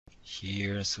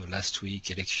here. So last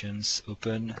week elections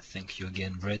open. Thank you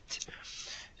again, Brett,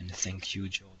 and thank you,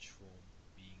 George, for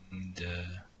being the,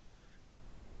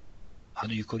 how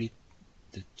do you call it?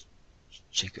 The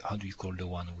check. How do you call the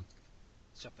one who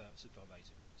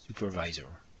supervisor?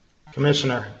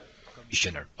 Commissioner.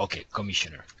 Commissioner. Okay,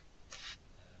 commissioner.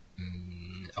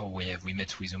 Oh, we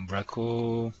met with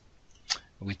Umbraco.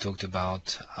 We talked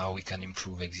about how we can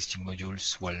improve existing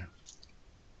modules. Well,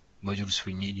 modules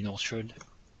we need in Orchard.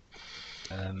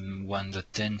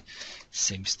 1.10,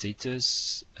 same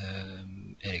status.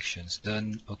 Elections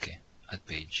done. Okay, add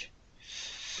page.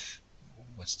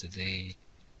 What's the day?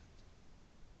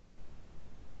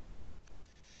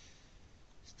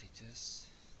 Status.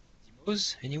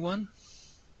 Demos? Anyone?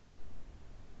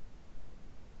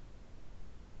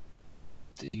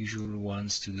 The usual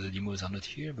ones to the demos are not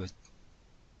here, but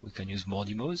we can use more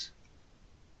demos.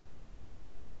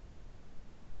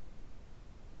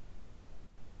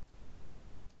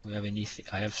 We have anything?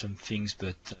 I have some things,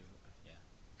 but yeah,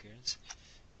 who cares?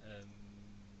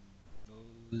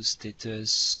 Demos,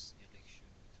 status, election.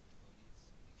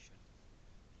 We talked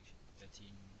about it. Election 13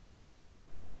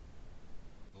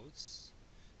 votes.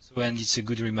 So, and it's a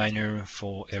good reminder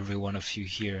for every one of you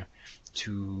here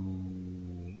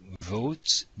to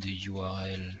vote. The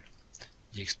URL,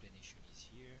 the explanation is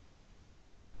here.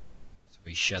 So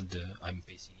we shared the, I'm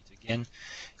pasting it again,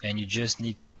 and you just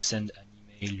need to send an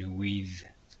email with,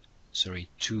 sorry,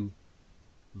 to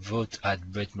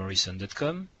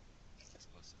vote@brettmorrison.com. That's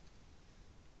awesome.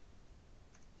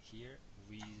 Here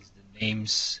with the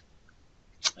names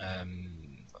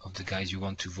of the guys you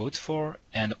want to vote for,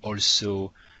 and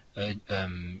also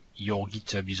your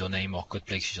GitHub username or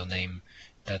Codeplex username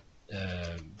that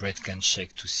Brett can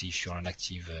check to see if you're an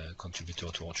active contributor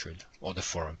to Orchard or the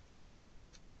forum.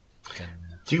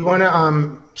 Do you want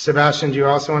to, Sebastian, do you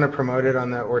also want to promote it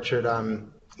on the Orchard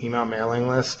email mailing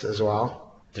list as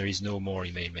well? There is no more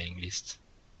email mailing list.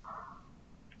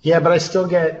 Yeah, but I still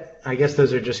get, I guess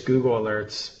those are just Google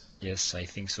alerts. Yes, I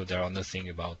think so. There are nothing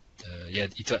about, yeah,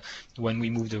 when we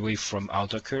moved away from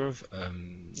Outer Curve,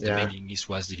 the mailing list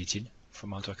was deleted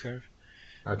from Outer Curve.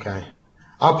 Okay.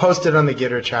 I'll post it on the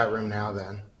Gitter chat room now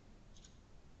then.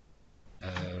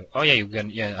 Oh yeah, you can.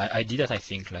 Yeah, I did that. I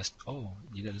think last. Oh,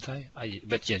 didn't I?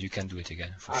 But yeah, you can do it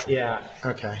again for sure. Yeah.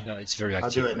 Okay. No, it's very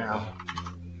active. I'll do it now.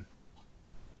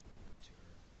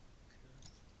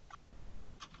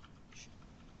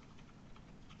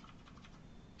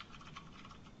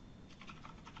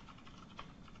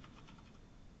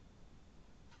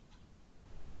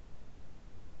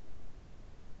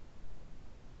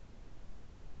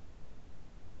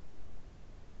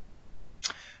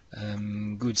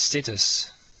 Good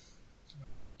status.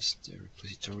 Is the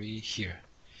repository here?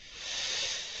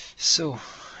 So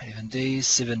 11 days,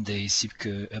 7 days.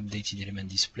 Zipke updated element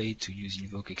display to use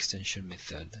invoke extension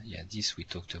method. Yeah, this we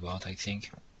talked about, I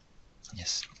think.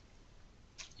 Yes,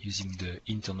 using the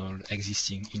internal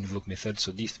existing invoke method.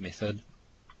 So this method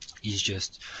is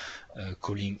just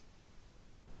calling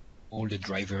all the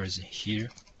drivers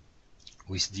here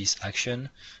with this action,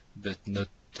 but not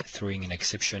throwing an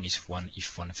exception if one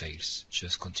fails.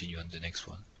 Just continue on the next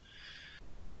one.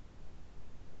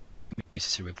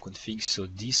 Necessary webconfig. So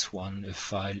this one, a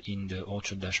file in the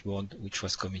Orchard dashboard, which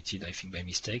was committed, I think, by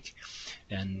mistake,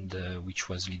 and which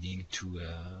was leading to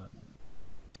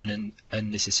an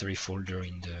unnecessary folder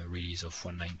in the release of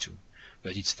 192.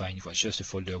 But it's fine. It was just a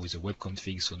folder with a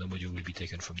webconfig, so no module will be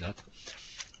taken from that.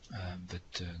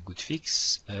 But good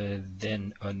fix.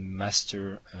 Then on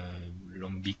master,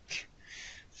 Lombic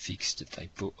fix the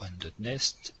typo on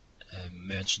 .nest,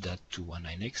 merge that to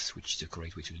 19x, which is the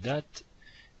correct way to do that.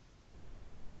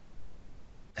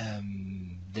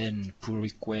 Then pull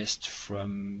request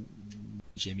from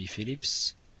Jamie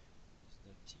Phillips.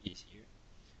 Is here.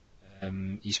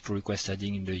 Is pull request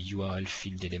adding in the URL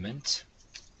field element,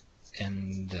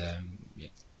 and yeah,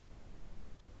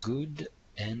 good.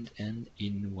 And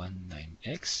in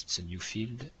 19x, it's a new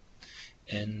field,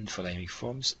 and for dynamic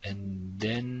forms, and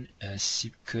then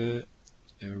Zipke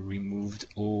removed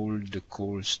all the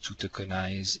calls to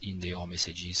tokenize in the error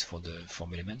messages for the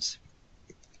form elements.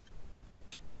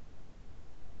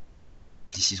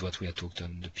 This is what we had talked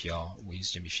on the PR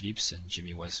with Jamie Phillips, and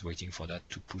Jamie was waiting for that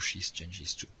to push his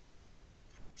changes too.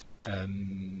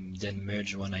 Then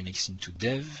merge 19x into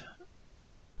dev.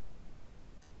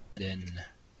 Then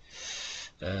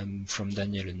from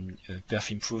Daniel,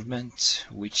 perf improvement,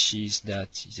 which is that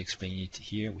he's explaining it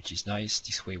here, which is nice.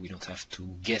 This way we don't have to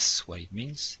guess what it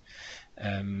means.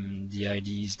 The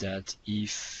idea is that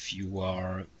if you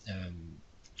are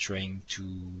trying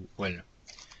to, well,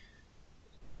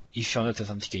 if you're not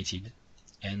authenticated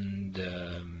and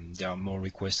there are more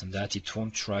requests than that, it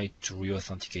won't try to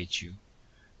re-authenticate you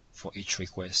for each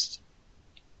request.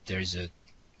 There is a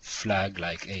flag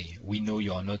like, hey, we know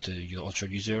you are not your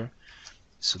Orchard user,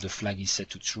 so the flag is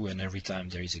set to true, and every time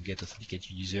there is a get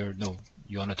authenticated user, no,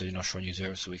 you are not an Orchard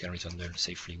user, so we can return them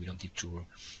safely. We don't need to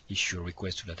issue a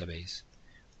request to database.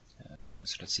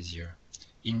 So that's easier.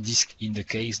 In the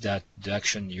case that the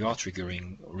action you are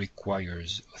triggering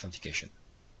requires authentication.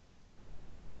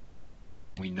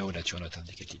 We know that you're not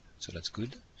authenticated, so that's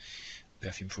good.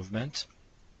 Perf improvement.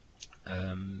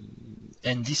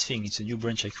 And this thing, it's a new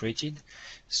branch I created.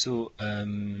 So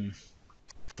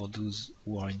for those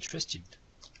who are interested,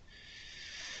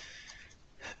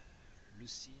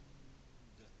 lucene.net.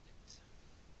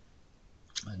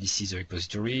 This is a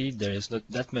repository. There is not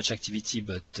that much activity,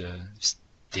 but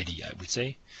steady, I would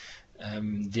say.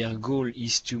 Their goal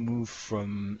is to move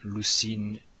from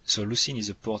Lucene. So Lucene is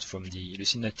a port from the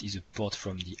LuceneNet is a port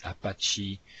from the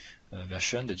Apache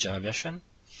version, the Java version,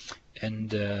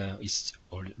 and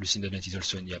Lucene.net is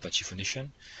also in the Apache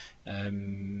Foundation.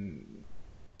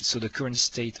 So the current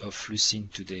state of Lucene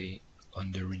today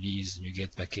on the release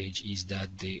NuGet package is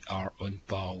that they are on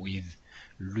par with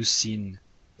Lucene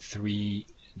 3.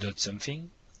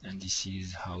 Something, and this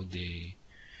is how they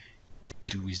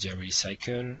do with their release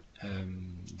cycle.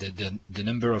 The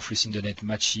number of Lucene.net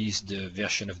matches the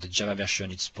version of the Java version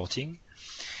it's porting,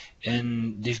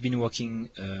 and they've been working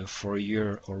for a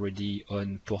year already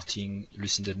on porting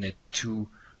Lucene.net to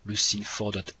Lucene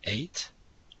 4.8.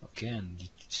 Okay, and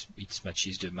it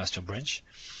matches the master branch.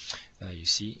 You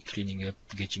see, cleaning up,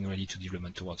 getting ready to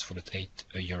development towards 4.8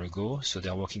 a year ago. So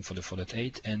they're working for the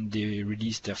 4.8, and they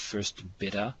released their first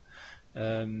beta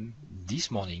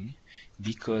this morning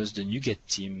because the NuGet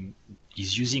team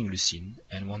is using Lucene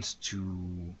and wants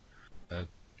to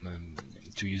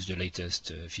use the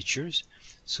latest features.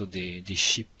 So they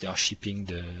are shipping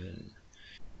the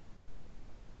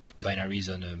binaries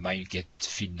on a myget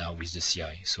feed now with the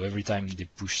CI. So every time they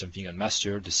push something on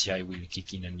master, the CI will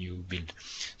kick in a new build.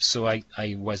 So I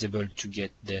was able to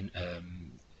get then a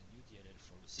new DLL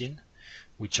for Lucene,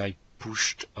 which I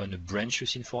pushed on a branch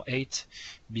Lucene 4.8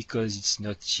 because it's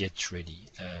not yet ready.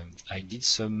 I did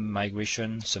some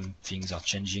migration, some things are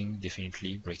changing,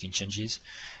 definitely breaking changes.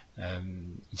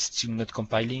 It's still not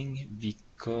compiling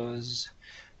because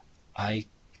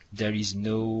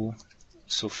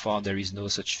so far there is no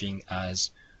such thing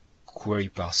as query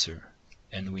parser,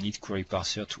 and we need query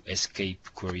parser to escape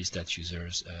queries that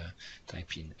users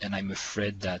type in, and I'm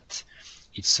afraid that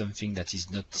it's something that is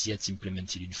not yet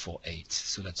implemented in 4.8,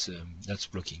 so that's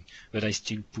blocking. But I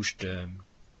still pushed the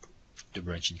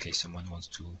branch in case someone wants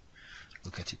to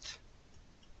look at it.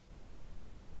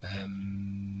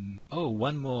 Oh,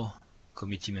 one more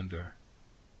committee member.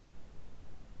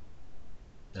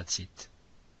 That's it.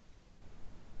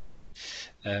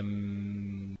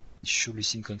 Should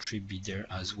Lucene contrib be there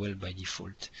as well by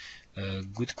default?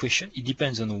 Good question. It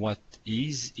depends on what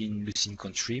is in Lucene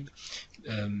contrib.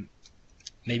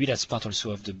 Maybe that's part also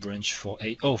of the branch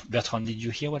 4.8. Oh, Bertrand, did you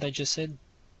hear what I just said?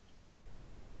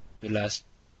 The last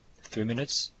 3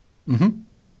 minutes? Mm-hmm.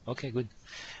 Okay, good.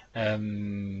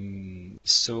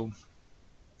 So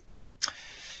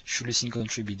should Lucene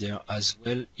contrib be there as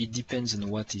well? It depends on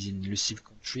what is in Lucene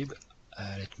contrib.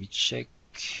 Let me check.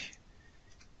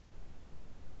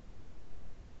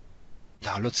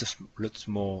 There are lots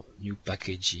more new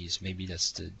packages. Maybe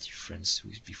that's the difference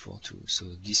with before too. So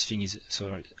this thing is,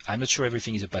 so I'm not sure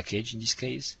everything is a package in this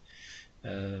case.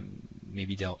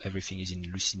 Maybe everything is in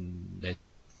LuceneNet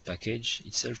package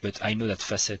itself, but I know that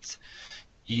Facet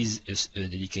is a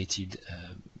dedicated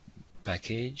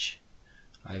package.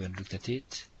 I haven't looked at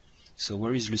it. So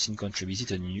where is Lucene contrib? Is it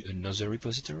another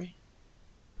repository?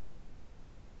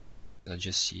 I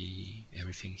just see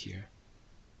everything here.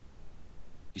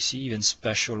 You see, even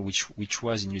Spatial, which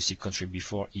was in Lucene contrib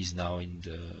before, is now in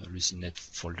the LuceneNet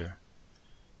folder.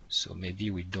 So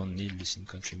maybe we don't need Lucene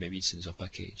contrib. Maybe it's another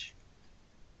package.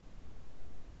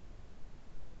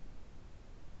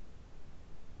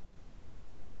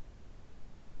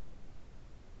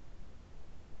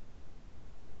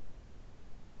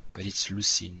 But it's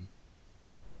Lucene.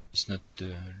 It's not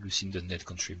the Lucene.net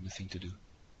contrib. Nothing to do.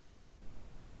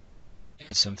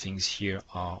 And some things here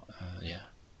are, yeah.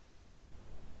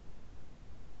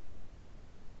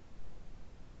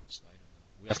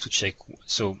 We have to check.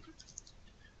 So,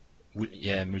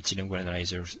 yeah, multilingual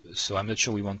analyzers. So I'm not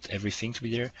sure we want everything to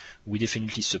be there. We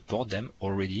definitely support them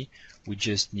already. We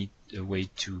just need a way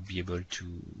to be able to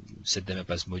set them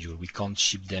up as module. We can't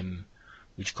ship them.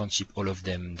 We can't ship all of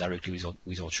them directly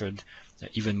with Orchard.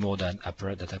 Even more than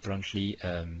that apparently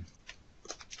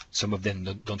some of them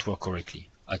don't work correctly.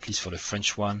 at least for the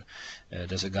French one,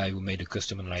 there's a guy who made a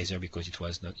custom analyzer because it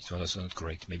was also not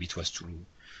correct. Maybe it was too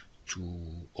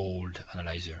old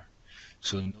analyzer.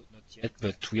 So not yet,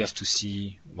 but we have to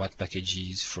see what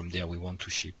packages from there we want to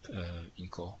ship in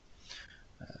core.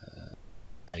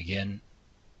 Again,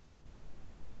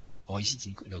 or is it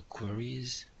in the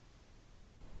queries?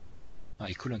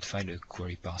 I couldn't find a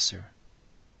query parser.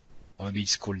 Or maybe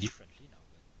it's called differently now.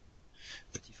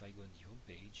 But if I go on the home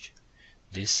page,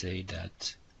 they say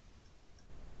that.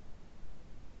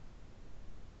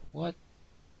 What?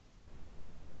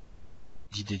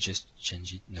 Did they just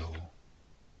change it? No.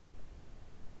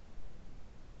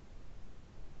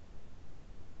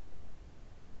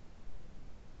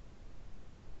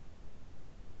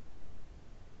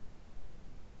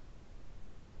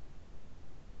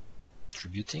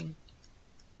 Attributing?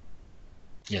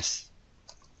 Yes.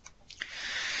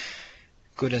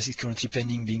 Code as is currently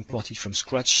pending being ported from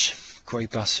scratch. Query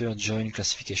parser join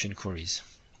classification queries.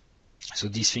 So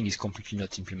this thing is completely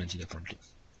not implemented apparently.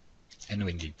 And no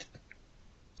indeed.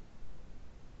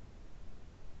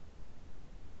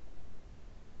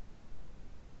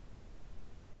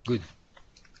 Good.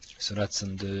 So that's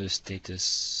on the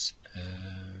status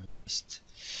list.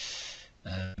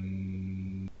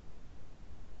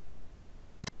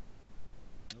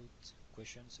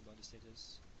 Questions about the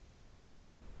status?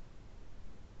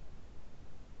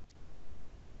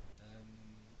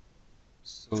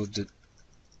 So the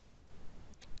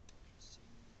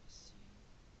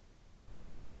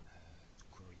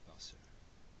query parser.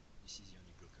 This is the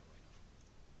only blocker right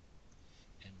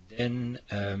now. And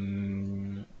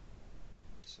then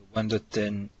so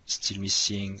 1.10 still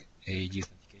missing AD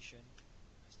authentication. I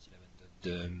still haven't done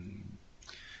the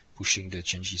pushing the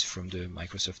changes from the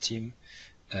Microsoft team.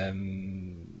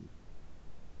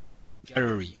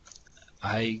 Gallery.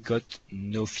 I got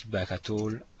no feedback at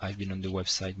all. I've been on the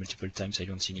website multiple times. I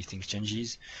don't see anything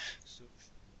changes. So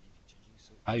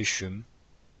I assume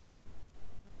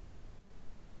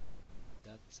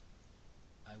that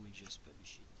I will just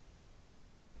publish it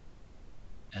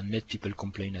and let people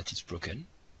complain that it's broken.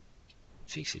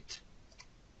 Fix it.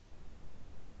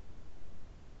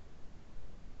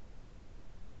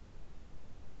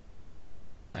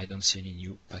 I don't see any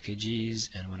new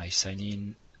packages, and when I sign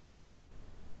in,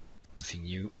 nothing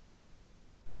new.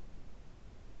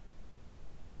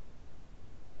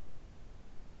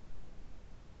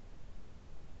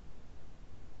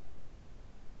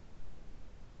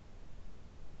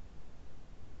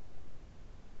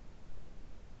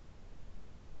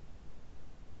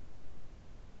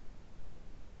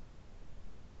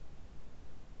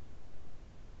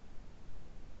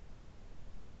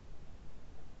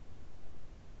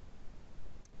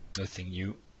 Nothing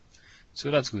new.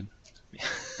 So that's good.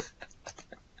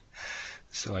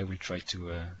 So I will try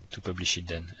to publish it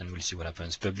then, and we'll see what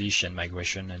happens. Publish and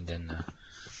migration, and then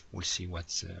we'll see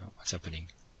what's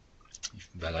happening.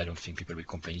 But I don't think people will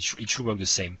complain. It should work the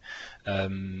same.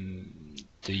 The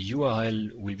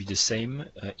URL will be the same.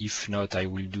 If not, I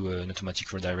will do an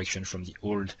automatic redirection from the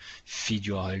old feed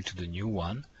URL to the new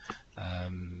one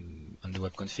on the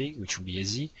web config, which will be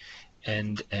easy.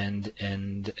 And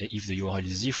if the URL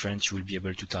is different, you will be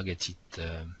able to target it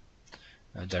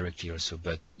directly also.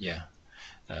 But yeah,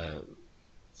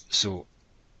 so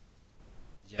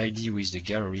the idea with the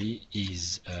gallery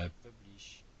is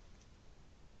publish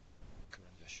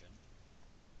current version,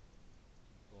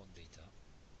 import data,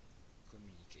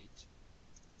 communicate,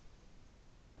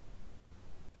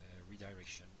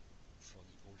 redirection for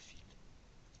the old field.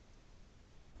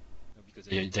 No, because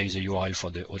there is a URL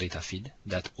for the OData feed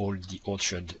that all the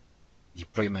Orchard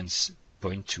deployments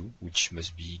point to, which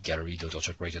must be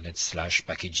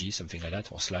gallery.orchardproject.net/packages, something like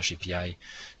that, or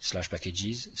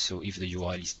 /API/packages. So if the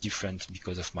URL is different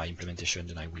because of my implementation,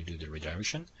 then I will do the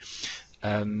redirection.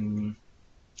 And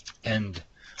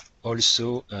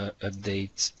also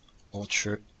update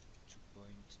Orchard to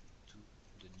point to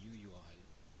the new URL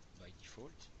by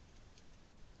default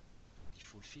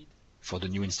feed for the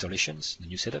new installations, the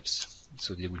new setups.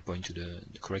 So they will point to the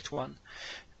correct one.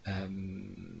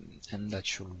 And that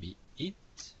should be it.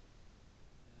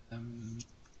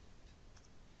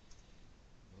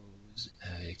 Those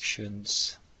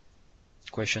actions.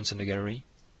 Questions in the gallery?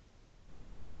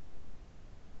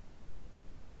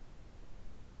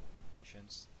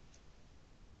 Questions?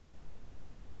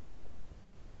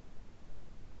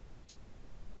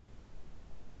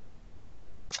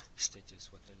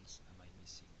 Status, what else am I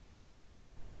missing?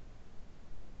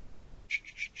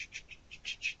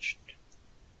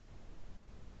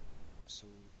 So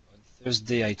on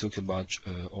Thursday I talked about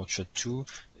Orchard 2.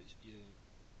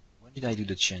 When did I do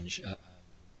the change? Not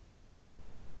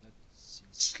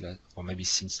since or maybe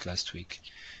since last week.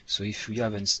 So if we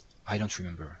haven't, I don't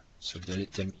remember. So tell me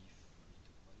if we talk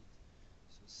about it.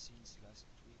 So since last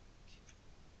week,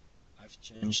 I've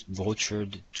changed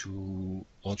Brochard to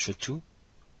Orchard 2.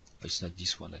 But it's not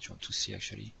this one that you want to see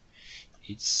actually.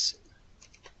 It's,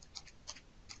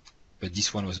 but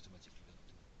this one was automatically done at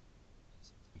the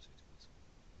same time, so it was.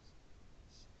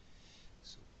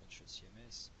 So Orchard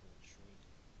CMS, Orchard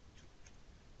 2.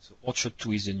 So Orchard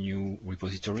 2 is a new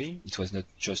repository. It was not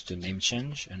just a name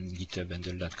change, and GitHub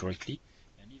handled that correctly.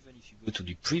 And even if you go to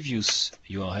the previous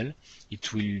URL,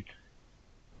 it will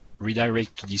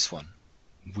redirect to this one,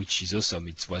 which is awesome.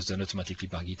 It was done automatically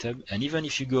by GitHub. And even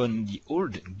if you go on the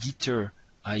old Gitter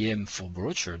IM for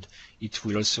Brochard, it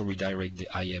will also redirect the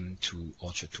IM to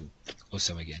Orchard 2.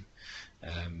 Awesome again.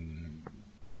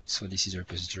 So this is a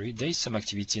repository. There is some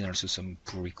activity and also some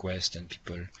pull requests and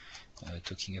people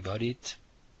talking about it.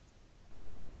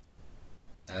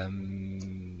 So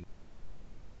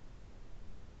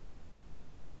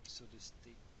the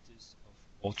status of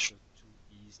Orchard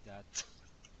 2 is that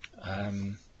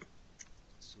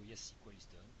so yes, SQL is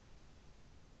done.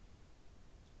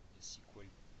 The SQL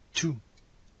 2,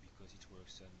 because it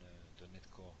works on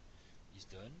 .NET Core, is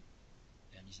done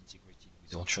and is integrated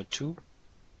with Orchard 2.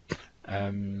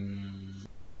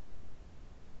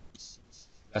 Since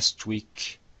last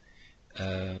week, we worked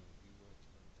on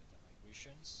data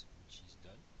migrations, which is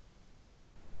done.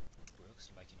 It works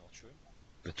like in Orchard,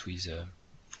 but with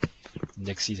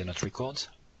indexes and not records.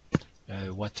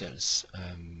 What else?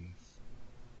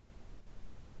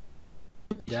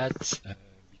 That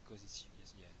because it's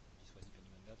this was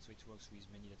depending on that, so it works with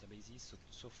many databases.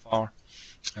 So far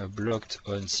blocked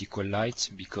on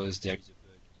SQLite because there is a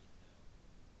bug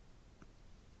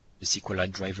in the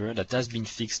SQLite driver that has been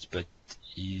fixed, but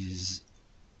is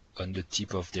on the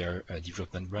tip of their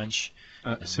development branch.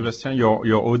 Sebastian,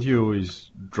 your audio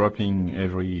is dropping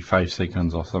every 5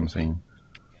 seconds or something.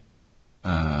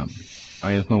 Okay.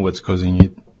 I don't know what's causing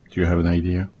it. Do you have an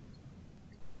idea?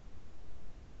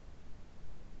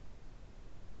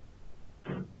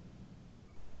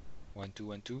 1 2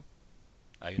 1 2.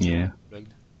 Are you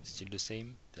plugged? Still the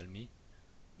same? Tell me.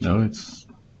 No, it's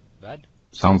bad.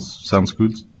 Sounds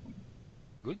good.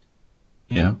 Good?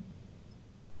 Yeah.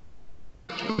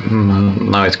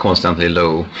 Now it's constantly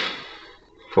low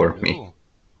for me.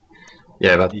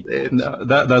 Yeah, but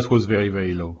that was very,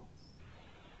 very low.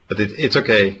 But it's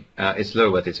okay. It's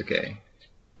low, but it's okay.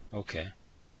 Okay.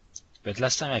 But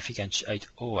last time I think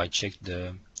I checked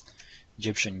the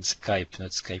option in Skype,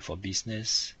 not Skype for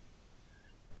Business.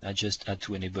 I just had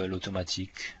to enable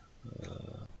automatic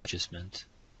adjustment.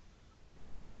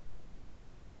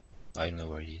 I don't know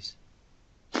where it is.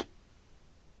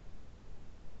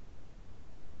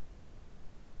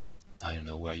 I don't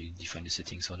know where you define the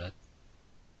settings for that.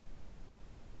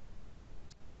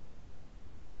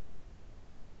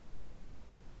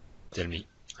 Tell me.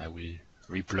 I will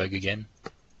replug again.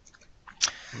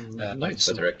 No, it's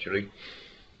better actually.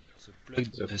 So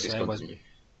plugged. So I was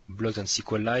blocked on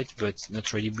SQLite, but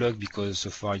not really blocked because so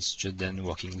far it's just then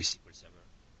working with SQL Server,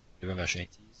 whatever version it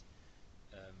is.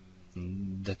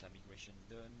 Data migration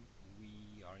done.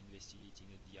 We are investigating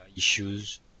the DI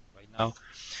issues right now.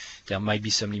 There might be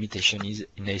some limitations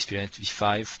in ASP.NET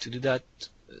v5 to do that.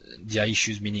 DI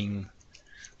issues meaning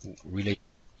related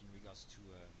in regards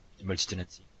to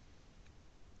multi-tenancy.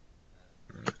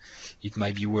 It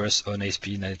might be worse on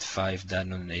ASP.NET 5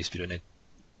 than on ASP.NET.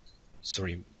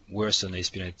 Sorry, worse on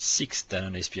ASP.NET 6 than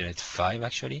on ASP.NET 5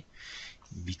 actually,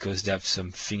 because they have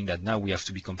something that now we have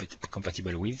to be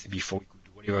compatible with. Before we could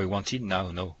do whatever we wanted,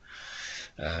 now no,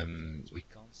 we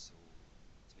can't. So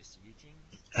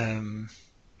investigating.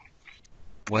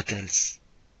 What else?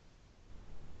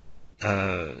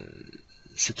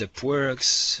 Setup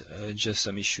works. Just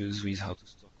some issues with how to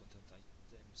store content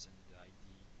items and the ID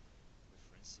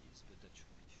references, but that should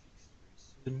be fixed very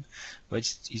soon. But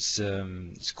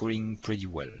it's going pretty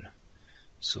well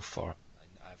so far.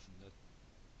 I have not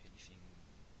anything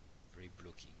very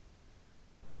blocking.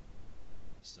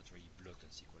 It's not really blocked on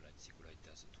SQLite. SQLite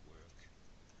doesn't work.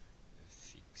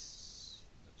 Fix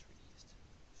not released.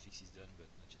 Fix is done but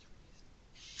not yet released.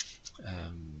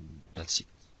 That's it.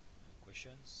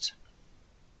 Questions?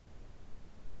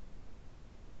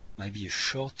 Might be a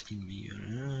short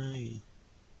email.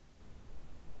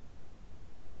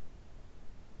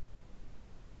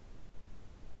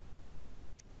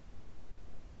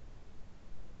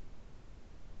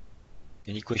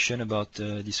 Any question about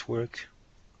this work?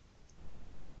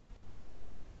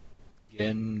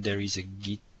 Again, there is a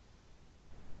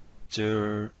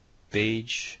Gitter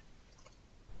page.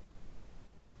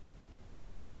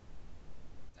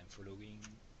 I'm following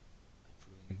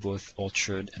both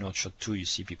Orchard and Orchard 2, you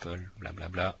see people, blah, blah,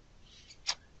 blah.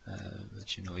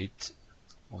 But you know it.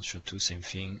 Orchard 2, same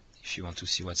thing. If you want to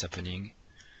see what's happening,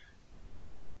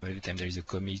 every time there is a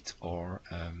commit or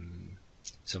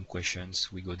some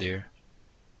questions, we go there.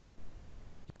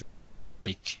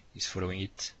 Nick is following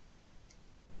it.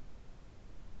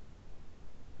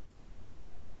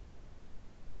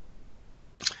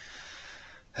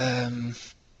 The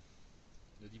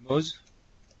demos.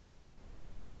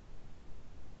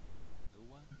 No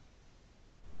one.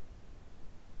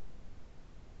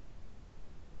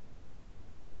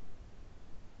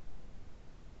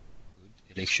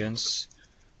 Good. Elections.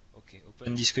 Okay,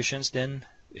 open discussions then.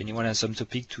 Anyone has some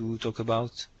topic to talk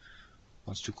about?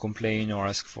 Wants to complain or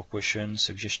ask for questions,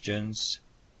 suggestions?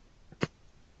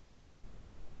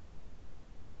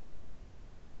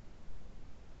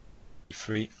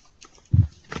 Free.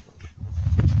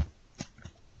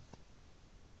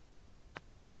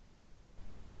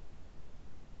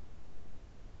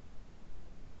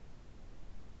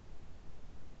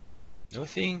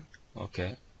 Nothing?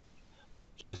 Okay.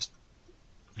 Just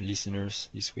listeners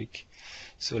this week.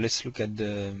 So let's look at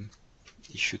the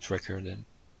issue tracker then.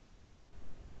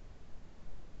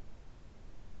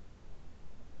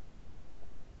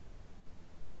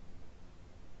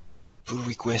 Pull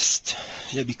request.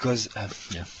 Yeah, because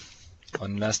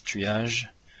on last triage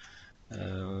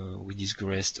we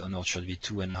digressed on Orchard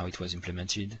v2 and how it was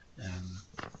implemented.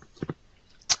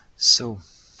 So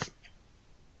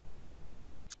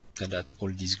look at that, all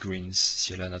these greens,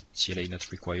 CLI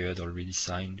not required, already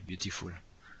signed, beautiful.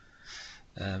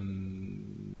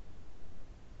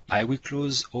 I will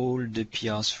close all the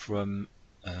PRs from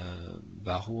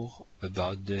Baruch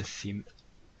about the theme,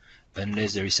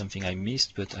 unless there is something I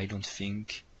missed, but I don't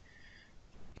think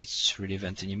it's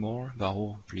relevant anymore.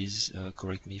 Baruch, please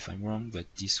correct me if I'm wrong, but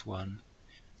this one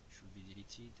should be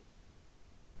deleted.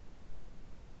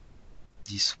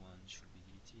 This one should be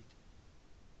deleted.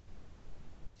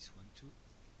 This one too.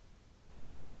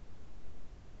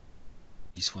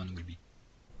 This one will be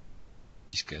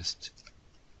discussed.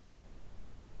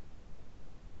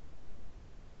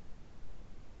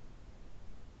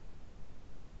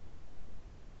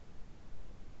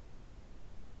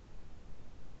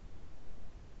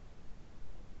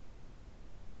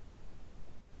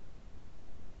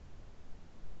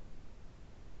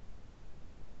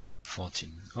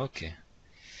 Okay.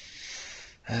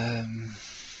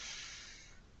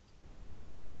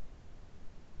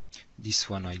 This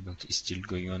one is still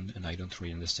going on, and I don't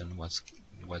really understand what's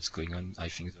going on. I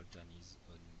think Zoltan is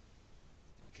on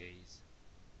the case.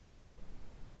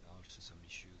 There are also some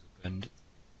issues opened,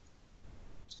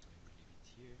 so I will leave it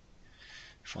here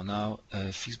for now.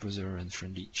 Fixed browser and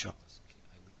friendly charts. Okay,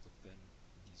 I will open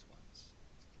these ones,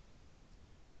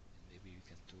 and maybe we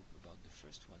can talk about the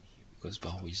first one here because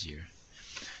Baruch is here.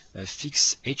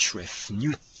 Fix href,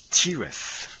 new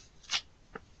tref.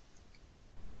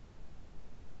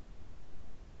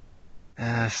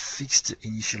 Fix the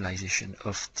initialization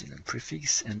of tenant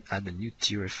prefix and add a new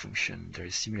tref function. There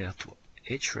is similar to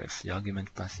href. The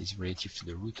argument path is relative to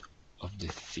the root of the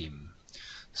theme.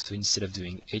 So instead of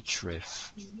doing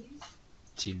href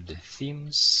tilde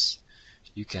themes,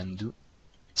 you can do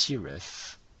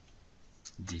tref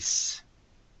this.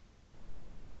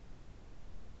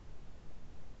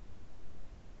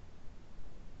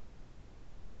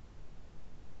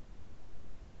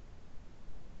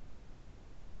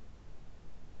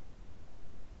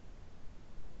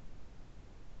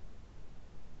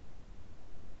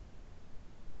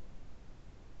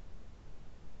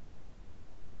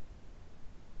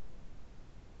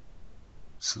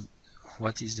 So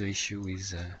what is the issue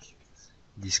with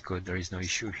this code? There is no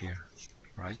issue here,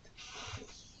 right?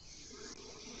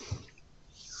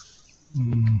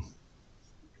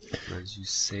 As you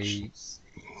say,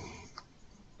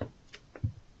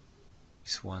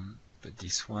 this one, but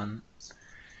this one,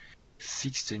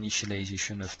 fix the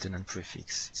initialization of tenant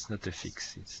prefix. It's not a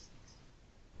fix, it's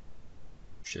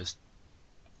just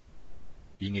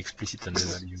being explicit on the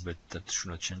value, but that should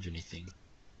not change anything.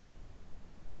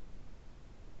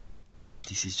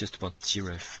 This is just about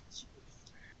tref.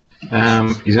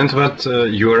 Isn't what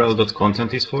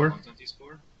url.content is for?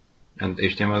 And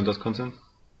html.content?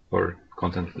 Or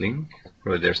content link?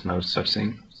 Or there's no such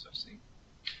thing?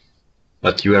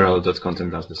 But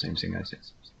url.content does the same thing, I think.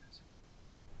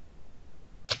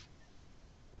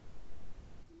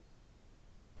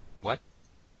 What?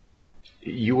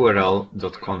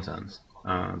 url.content.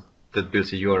 That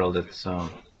builds a URL that's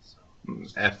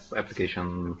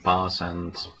application path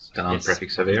and tenant Yes.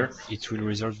 prefix aware. It will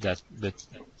resolve that, but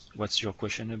what's your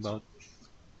question about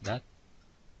that?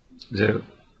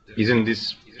 Isn't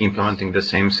this implementing the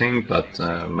same thing but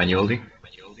manually?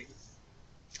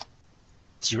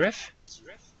 Tref?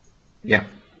 Yeah.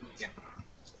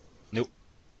 No.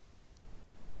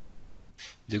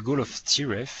 The goal of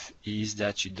Tref is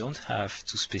that you don't have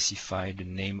to specify the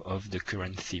name of the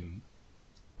current theme.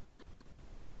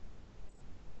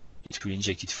 It will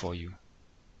inject it for you.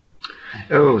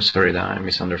 Oh, sorry, I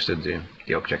misunderstood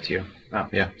the object here. Oh,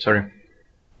 yeah, sorry.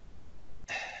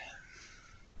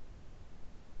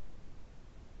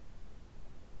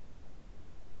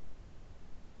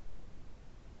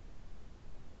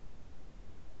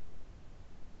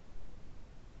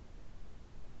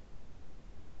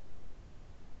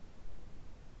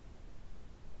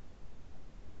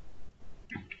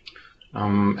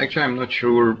 Actually, I'm not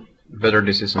sure whether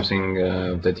this is something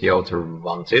that the author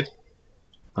wanted.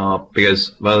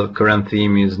 Because, well, current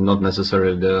theme is not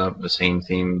necessarily the same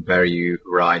theme where you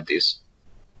write this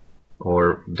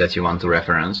or that you want to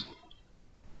reference.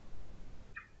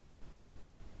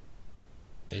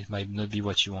 It might not be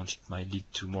what you want. It might lead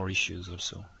to more issues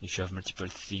also. If you have multiple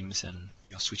themes and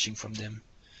you're switching from them.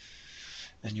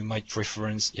 And you might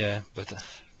preference, yeah, but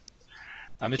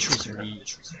I'm not sure it's really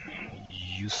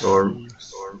useful.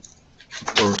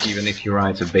 Or even if you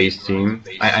write a base theme,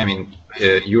 I mean,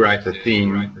 you write a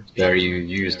theme where you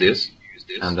use this,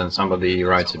 and then somebody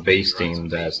writes a base theme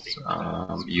that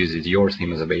uses your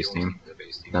theme as a base theme,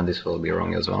 then this will be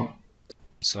wrong as well.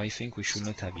 So I think we should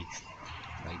not have it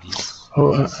like this.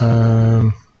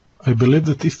 Oh, I believe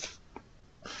that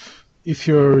if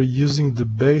you're using the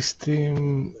base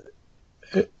theme,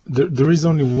 there is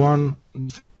only one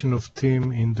definition of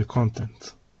theme in the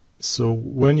content. So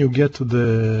when you get to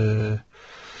the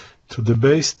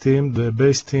base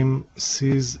theme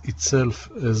sees itself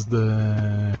as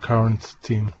the current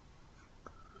theme.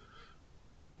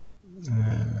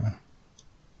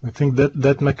 I think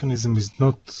that mechanism is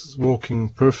not working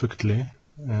perfectly,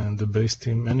 and the base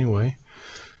theme anyway.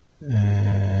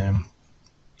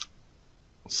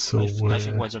 So I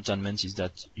think what Zoltan meant is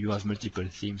that you have multiple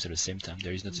themes at the same time.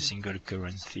 There is not a single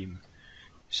current theme.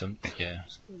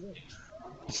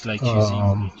 It's like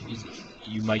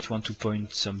you might want to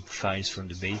point some files from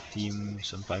the base theme,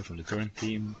 some file from the current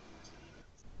theme.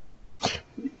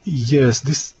 Yes,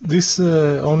 this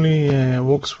only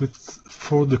works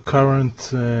for the current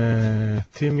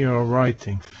theme you are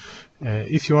writing.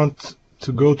 If you want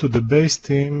to go to the base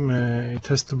theme, it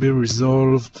has to be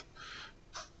resolved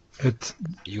at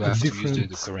you have a to different use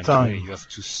the current time. way. You have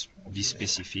to be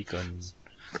specific on.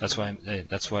 That's why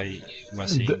we're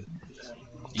saying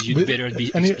you'd better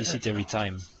be explicit every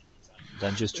time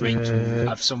than just trying to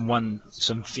have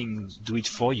something do it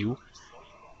for you,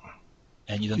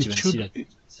 and you don't even see that.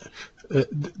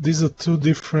 These are two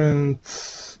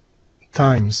different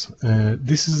times.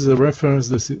 This is a reference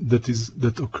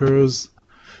that occurs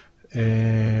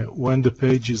when the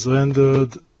page is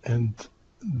rendered, and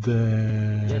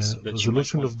the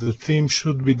resolution of the theme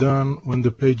should be done when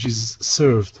the page is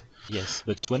served. Yes,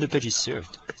 but when the page is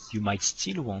served, you might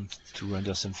still want to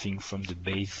render something from the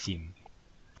base theme.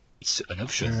 It's an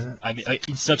option. I mean,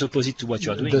 it's not opposite to what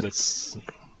you are doing, that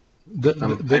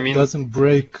doesn't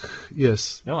break.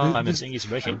 Yes. No, I'm not saying it's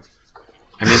breaking.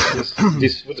 I mean,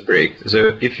 this would break.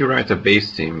 So if you write a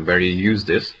base theme where you use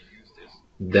this,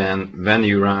 then when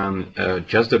you run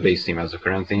just the base theme as the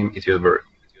current theme, it will work.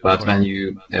 But when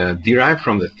you derive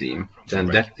from the theme, then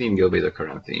that theme will be the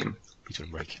current theme. It will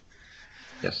break.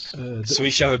 Yes. So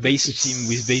if you have a base theme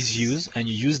with base views and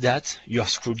you use that, you are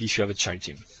screwed if you have a child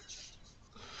theme.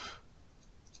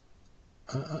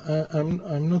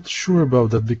 I'm not sure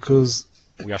about that, because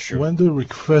we are sure. When the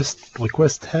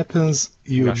request happens,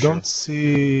 you don't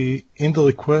see in the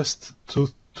request two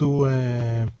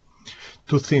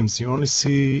themes. You only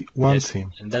see one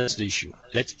theme. And that's the issue.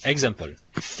 Let's example.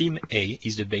 Theme A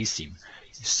is the base theme.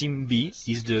 Theme B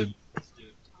is the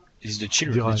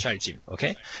child theme.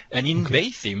 Okay. And in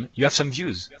base theme, you have some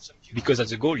views, because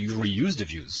as a goal you reuse the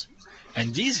views.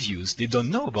 And these views, they don't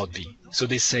know about B. So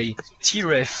they say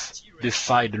tref,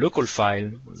 the local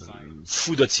file,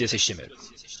 foo.cshtml.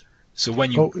 So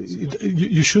when you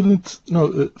you shouldn't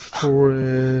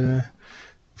for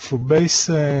base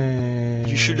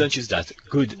you shouldn't use that.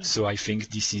 Good. So I think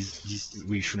this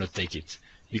we should not take it,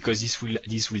 because this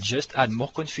will just add more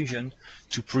confusion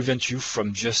to prevent you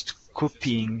from just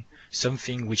copying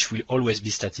something which will always be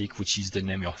static, which is the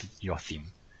name of your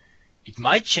theme. It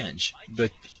might change,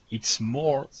 but it's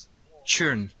more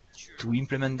churn to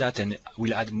implement that, and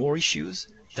will add more issues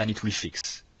than it will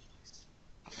fix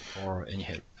or any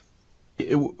help.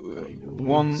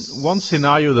 One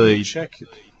scenario that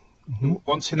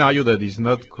one scenario that is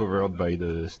not covered by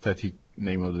the static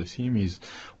name of the theme is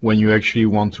when you actually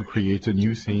want to create a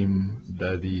new theme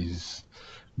that is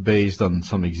based on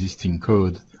some existing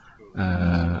code,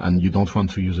 and you don't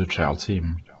want to use a child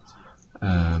theme.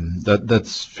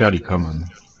 That's fairly common.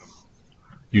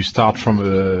 You start from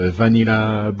a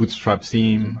vanilla Bootstrap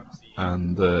theme,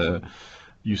 and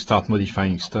you start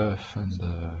modifying stuff. And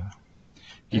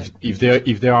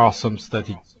if there are some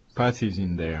static patches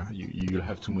in there, you'll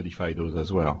have to modify those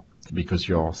as well, because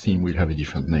your theme will have a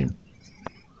different name.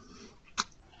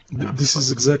 This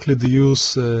is exactly the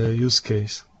use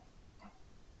case.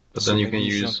 But then you can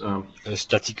use a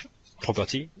static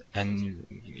property, and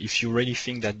if you really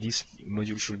think that this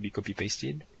module should be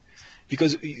copy-pasted,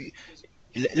 because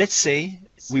let's say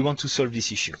we want to solve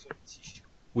this issue.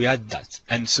 We add that,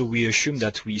 and so we assume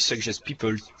that we suggest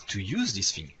people to use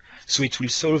this thing. So it will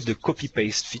solve the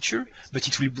copy-paste feature, but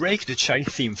it will break the child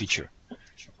theme feature.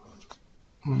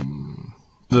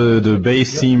 The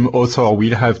base theme author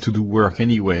will have to do work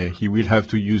anyway. He will have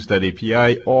to use that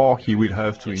API, or he will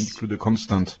have to include a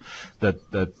constant that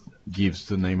gives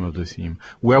the name of the theme.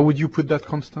 Where would you put that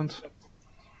constant?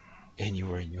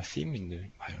 Anywhere in your theme, in the,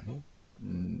 I don't know,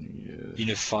 in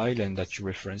a file, and that you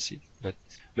reference it. But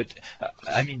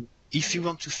I mean, if you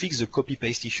want to fix the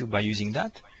copy-paste issue by using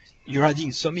that, you're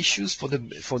adding some issues for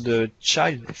the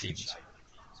child themes.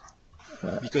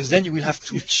 Because then you will have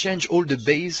to change all the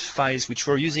base files which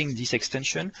were using this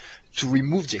extension to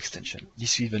remove the extension.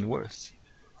 This is even worse.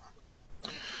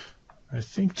 I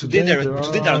think today there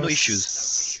are no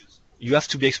issues. You have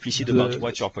to be explicit about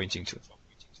what you're pointing to.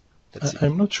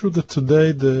 I'm not sure that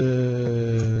today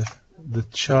the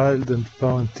child and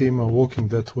parent theme are working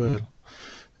that well.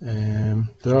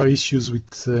 There are issues with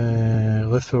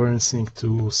referencing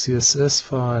to CSS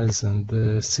files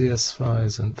and CS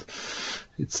files, and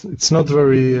it's not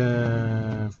very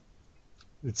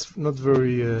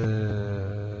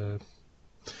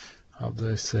how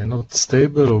do I say, not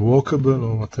stable or workable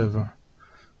or whatever.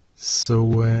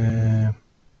 So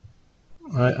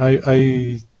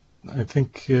I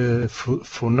think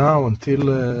for now,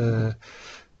 until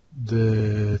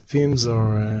the themes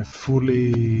are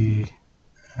fully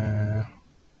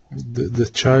the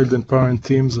child and parent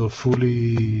themes are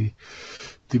fully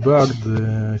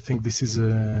debugged, I think this is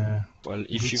a well.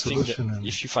 If you think that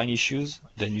if you find issues,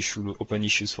 then you should open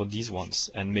issues for these ones,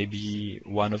 and maybe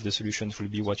one of the solutions will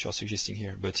be what you're suggesting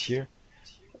here. But here,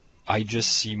 I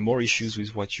just see more issues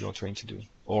with what you are trying to do,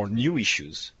 or new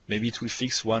issues. Maybe it will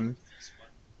fix one,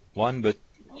 but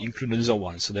include another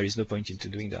one. So there is no point into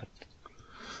doing that.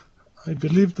 I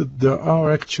believe that there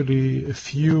are actually a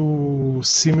few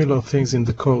similar things in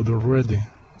the code already.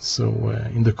 So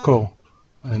in the core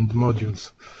and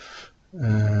modules.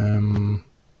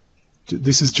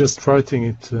 This is just writing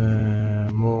it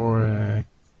more,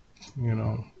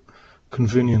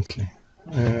 conveniently.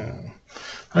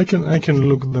 I can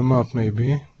look them up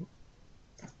maybe,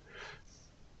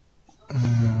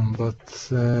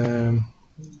 but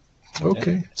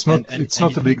okay, it's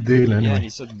not a big deal anyway. Yeah, and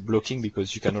it's not blocking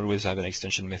because you can always have an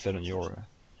extension method on your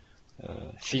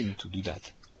theme to do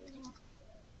that.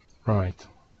 Right.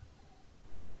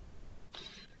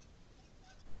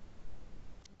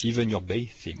 Even your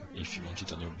base theme, if you want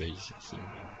it on your base theme.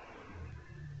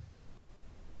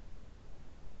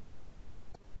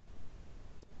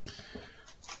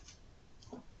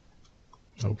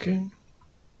 Okay.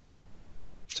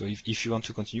 So if you want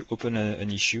to continue, open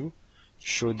an issue,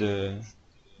 show the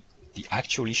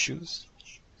actual issues,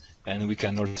 and we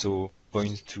can also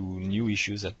point to new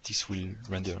issues that this will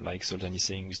render, like Sultan is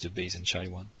saying with the base and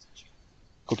child one.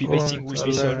 Copy pasting will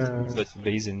be solved, but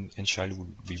base and child will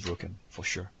be broken for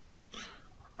sure.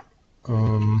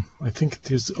 I think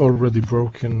it is already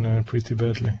broken pretty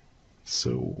badly.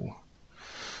 So.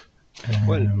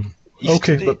 Well.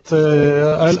 Okay, today, but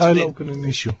I'll open an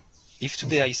issue. If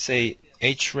today I say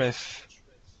href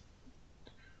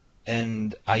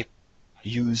and I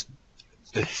use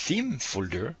a theme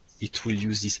folder, it will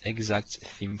use this exact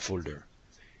theme folder.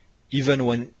 Even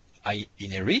when I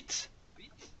inherit,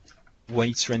 when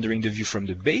it's rendering the view from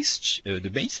the base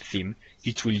theme,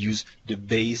 it will use the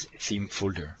base theme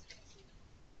folder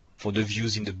for the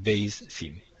views in the base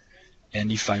theme.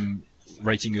 And if I'm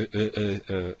writing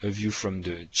a view from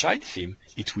the child theme,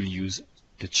 it will use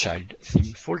the child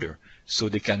theme folder. So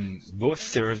they can both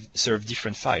serve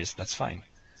different files. That's fine.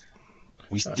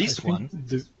 With this one,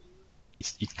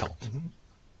 it can't. Mm-hmm.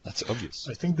 That's obvious.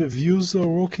 I think the views are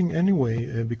working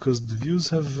anyway because the views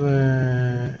have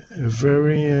a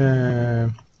very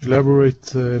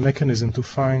elaborate mechanism to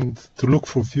look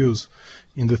for views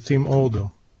in the theme order.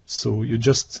 So you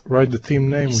just write the theme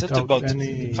name without any...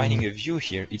 It's not about finding a view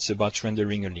here, it's about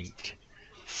rendering a link.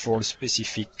 for a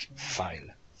specific file.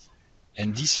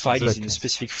 And this file is in a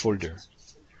specific folder.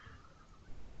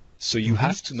 So you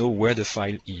have to know where the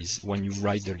file is when you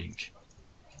write the link.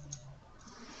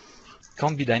 It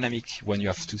can't be dynamic when you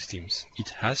have two themes. It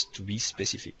has to be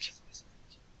specific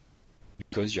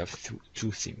because you have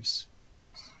two themes.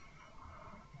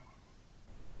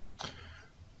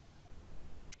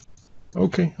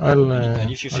 Okay, I'll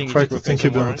try to think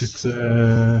about it.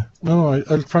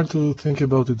 I'll try to think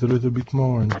about it a little bit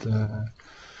more, and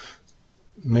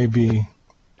maybe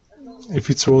if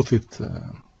it's worth it,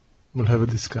 we'll have a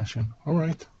discussion. All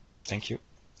right. Thank you.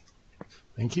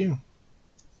 Thank you.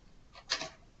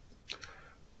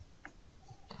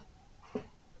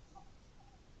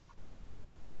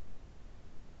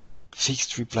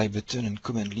 Fixed reply button and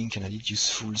command link and added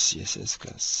useful CSS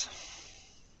class.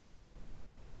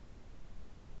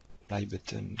 Reply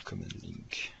button, command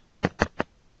link.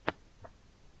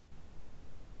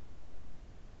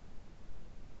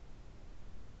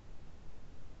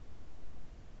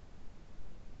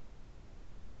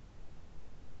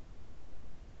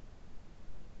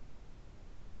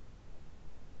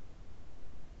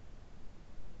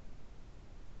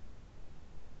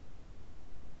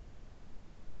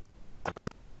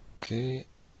 Okay,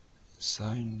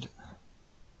 signed.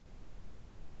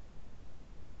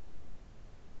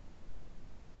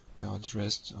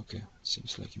 Addressed. Okay,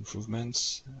 seems like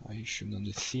improvements. I issued on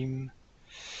the theme,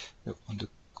 on the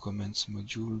comments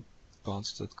module,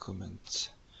 parts.comment.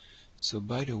 So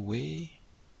by the way,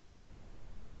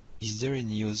 is there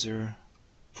any other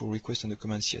pull request on the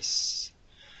comments? Yes.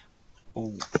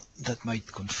 Oh, that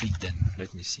might conflict then.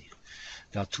 Let me see.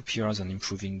 There are two PRs on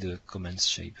improving the comments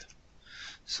shape.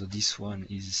 So this one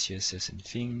is CSS and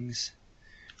things.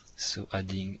 So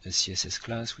adding a CSS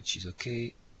class, which is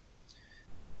okay.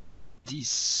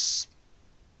 This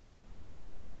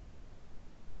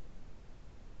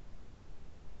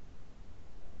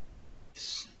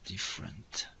is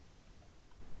different.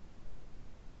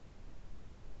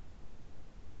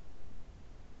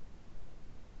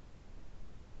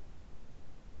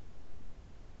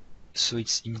 So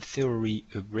it's in theory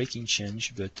a breaking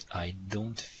change, but I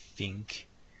don't think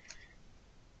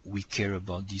we care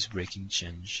about this breaking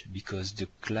change because the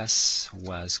class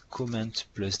was comment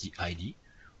plus the ID,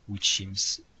 which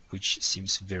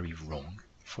seems very wrong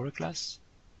for a class,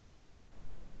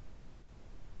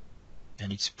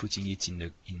 and it's putting it in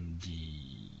the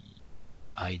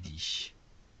ID.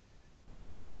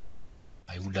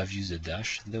 I would have used a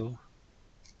dash though.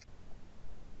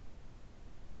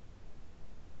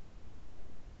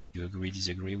 You agree,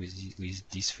 disagree with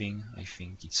this thing? I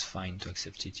think it's fine to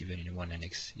accept it even in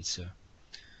 1NX. It's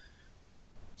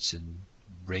a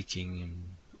breaking,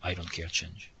 I don't care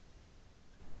change.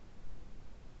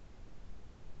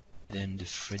 Then the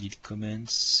threaded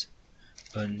comments,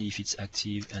 only if it's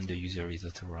active and the user is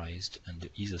authorized, and the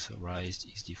is authorized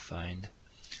is defined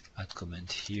at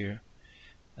comment here,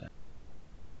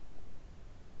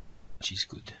 which is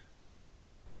good.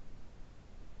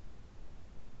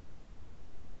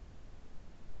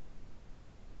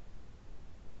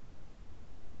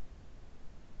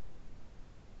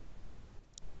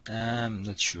 I'm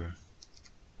not sure.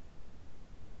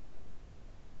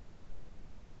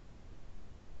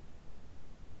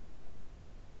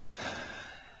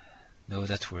 No,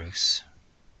 that works.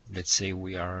 Let's say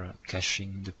we are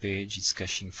caching the page, it's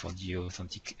caching for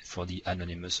the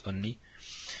anonymous only.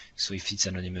 So if it's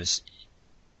anonymous,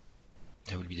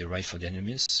 there will be the right for the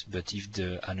anonymous, but if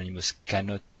the anonymous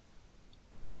cannot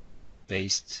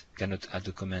add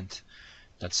the comment,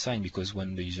 that's fine, because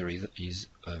when the user is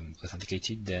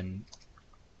authenticated, then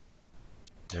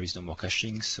there is no more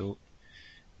caching, so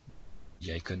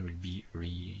the icon will be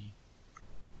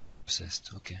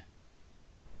reprocessed. Okay.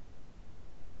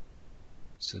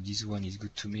 So this one is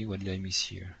good to me. What did I miss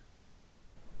here?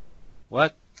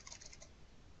 What?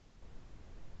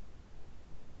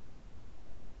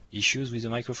 Issues with the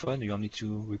microphone? You want me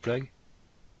to replug?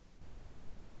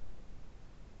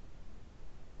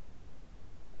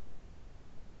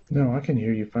 No, I can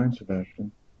hear you fine,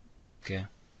 Sebastian. Okay.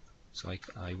 So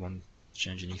I won't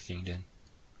change anything then.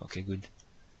 Okay, good.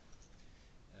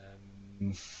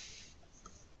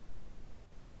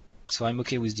 So I'm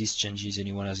okay with these changes.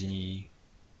 Anyone has any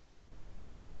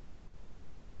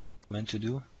comment to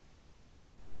do?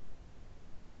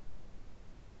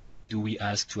 Do we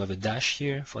ask to have a dash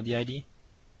here for the ID?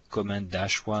 Comment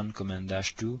 -1, comment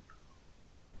 -2.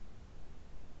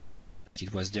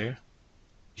 It was there.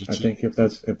 PT. I think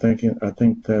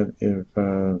that if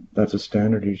that's a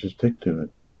standard, you should stick to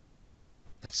it.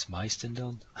 That's my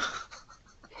standard.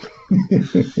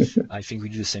 I think we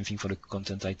do the same thing for the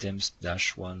content items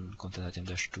 -1, content item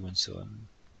 -2, and so on.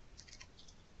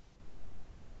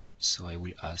 So I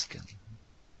will ask and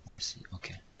see.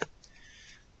 Okay.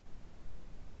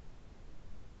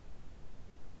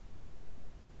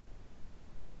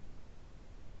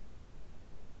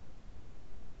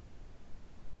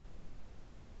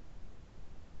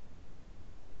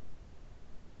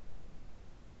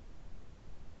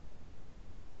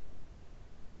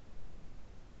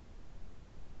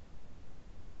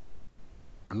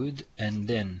 Good, and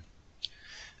then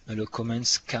allow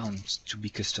comments count to be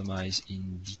customized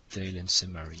in detail and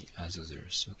summary as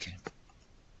others. Okay.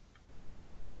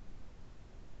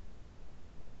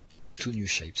 2 new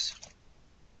shapes.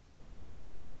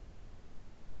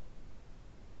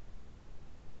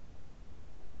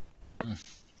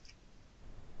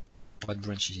 What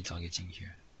branch is he targeting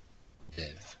here?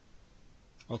 Dev.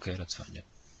 Okay, that's fine.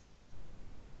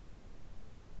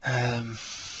 Yeah.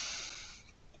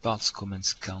 Parts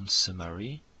comments count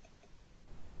summary.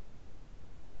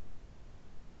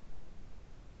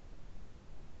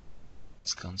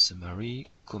 Count summary,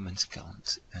 comments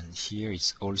count, and here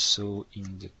it's also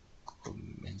in the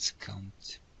comments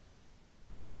count.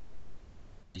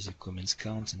 Is a comments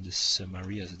count, and the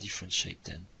summary has a different shape.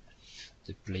 Then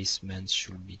the placement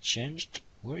should be changed.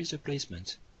 Where is the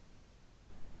placement?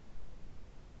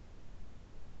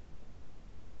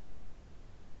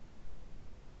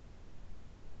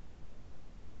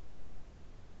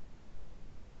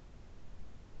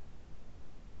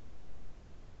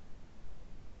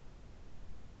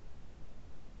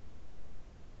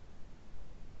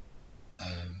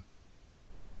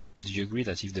 Do you agree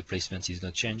that if the placement is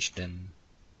not changed, then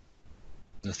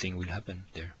nothing will happen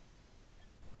there?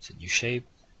 It's a new shape,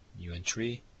 new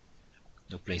entry,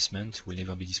 no placement, will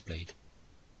never be displayed.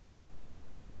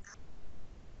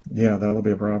 Yeah, that'll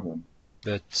be a problem.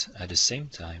 But at the same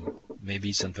time, maybe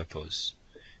it's on purpose,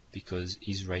 because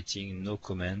he's writing no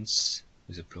comments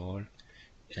with a plural,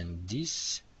 and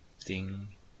this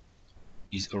thing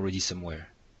is already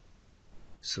somewhere.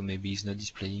 So maybe he's not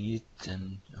displaying it,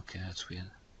 and okay, that's weird.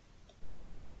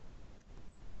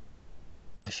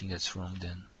 I think that's wrong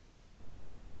then.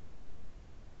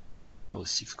 Oh,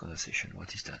 6 conversation,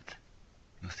 what is that?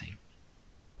 Nothing.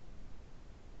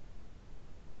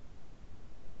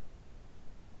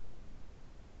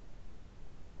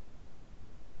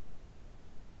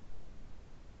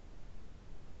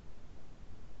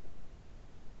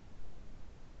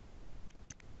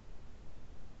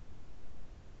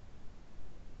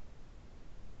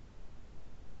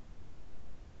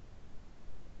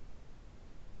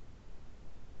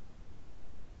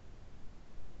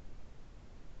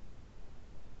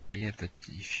 Yeah, but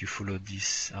if you follow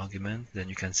this argument, then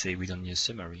you can say we don't need a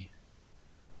summary.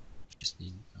 Just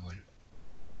need, well,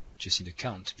 just need a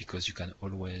count, because you can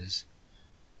always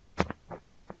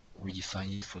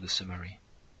redefine it for the summary.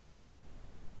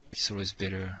 It's always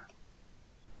better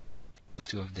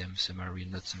 2 of them, summary,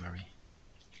 not summary.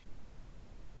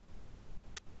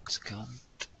 Let's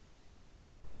count.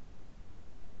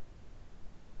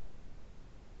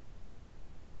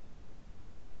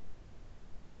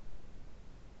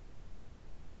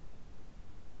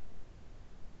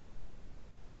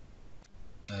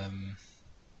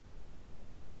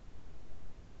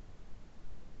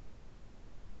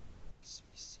 It's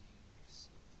missing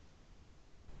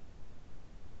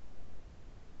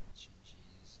some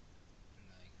changes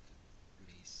like the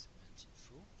placement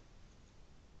info.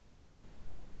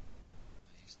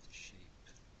 Is the shape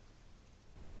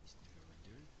is never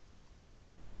rendered.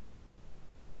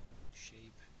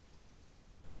 Shape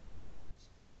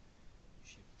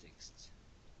text is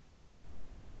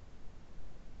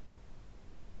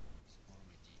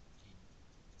already in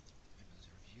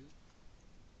another view.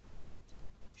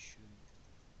 Should be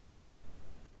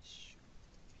removed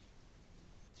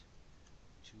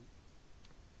too.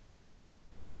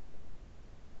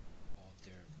 Or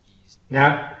there is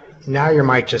Now your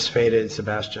mic just faded,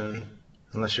 Sebastian,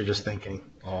 unless you're just thinking.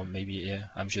 or maybe yeah,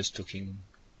 I'm just talking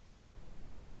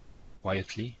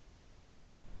quietly.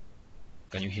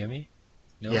 Can you hear me?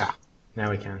 No? Yeah,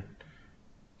 now we can.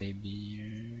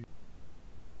 Maybe.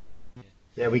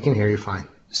 Yeah, we can hear you fine.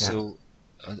 So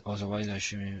otherwise I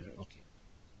should. Okay.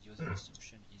 The other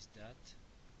assumption is that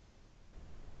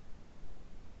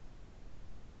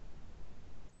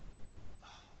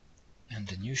and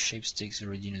the new shapes takes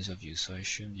already another view, so I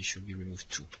assume this should be removed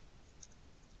too.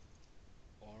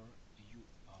 Or you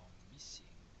are missing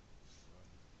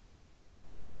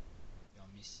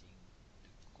the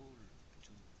call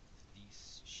to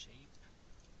this shape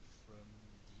from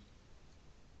the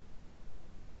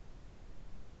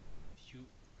view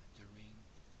rendering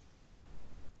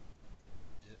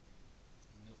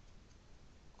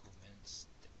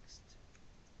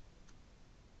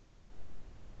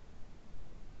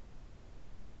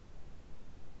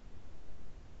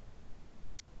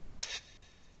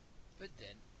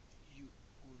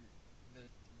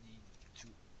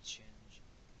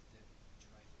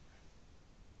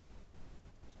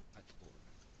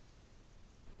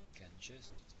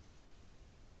just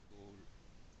call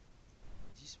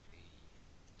display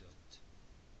dot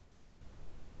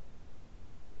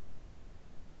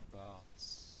parts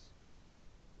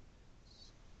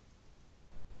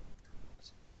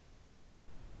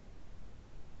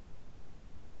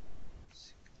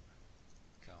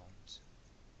count,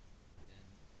 then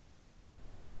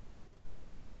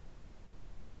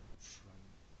from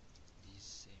this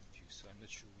same view. So I'm not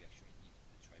sure we actually need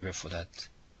a driver for that.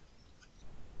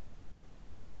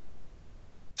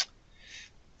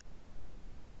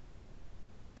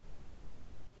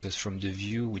 Because from the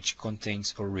view which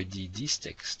contains already this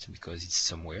text, because it's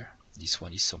somewhere, this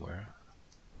one is somewhere,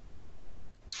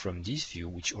 from this view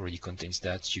which already contains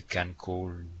that, you can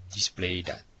call display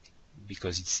that,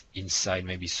 because it's inside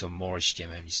maybe some more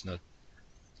HTML. It's not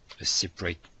a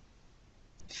separate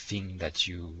thing that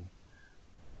you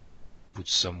put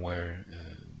somewhere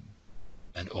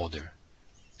and order.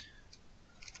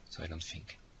 So I don't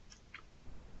think.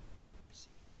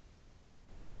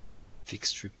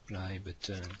 Fixed reply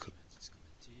button, comment is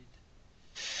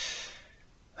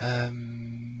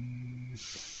commented.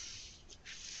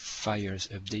 Fires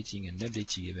updating and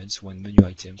updating events when menu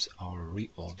items are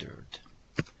reordered.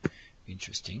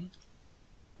 Interesting.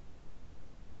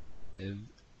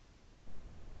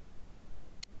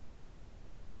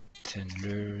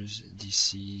 Handlers,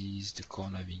 this is the core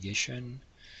navigation.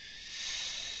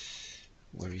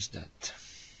 Where is that?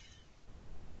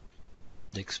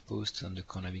 Text post on the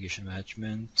core navigation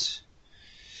management.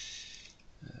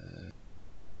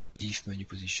 If menu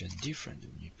position different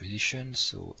menu position,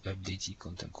 so updated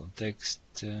content context.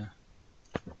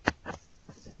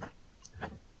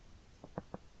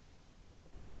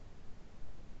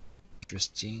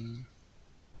 Interesting.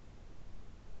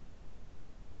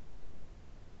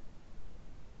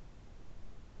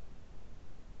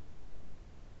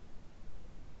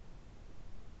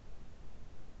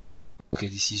 Okay,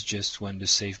 this is just when the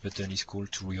save button is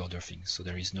called to reorder things, so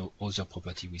there is no other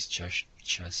property which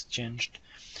has changed,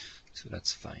 so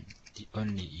that's fine. The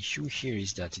only issue here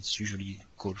is that it's usually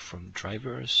called from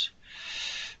drivers,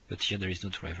 but here there is no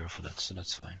driver for that, so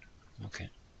that's fine. Okay,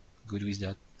 good with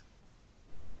that.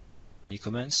 Any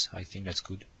comments? I think that's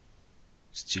good.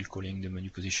 Still calling the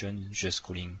menu position, just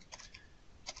calling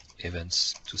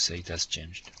events to say it has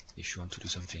changed if you want to do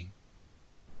something.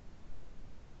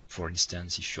 For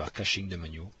instance, if you are caching the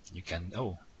menu, you can,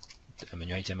 oh, the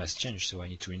menu item has changed, so I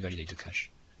need to invalidate the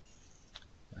cache.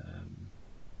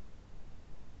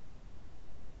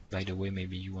 By the way,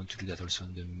 maybe you want to do that also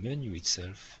on the menu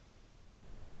itself.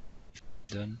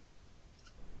 Done.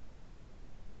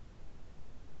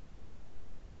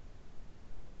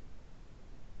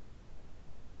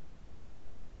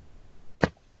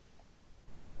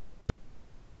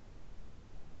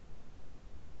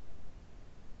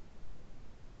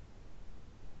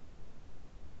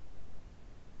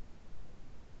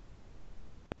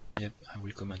 Yep, I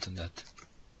will comment on that.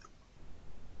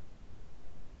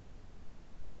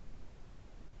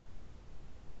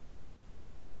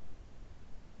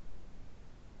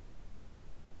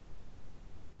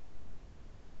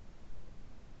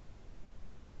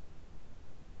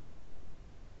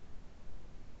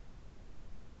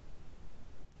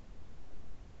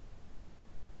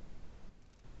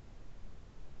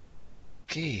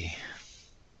 Okay.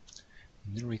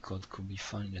 New record could be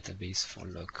found in database for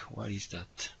lock. What is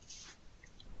that?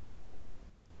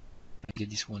 I get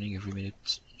this warning every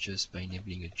minute just by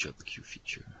enabling a job queue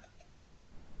feature.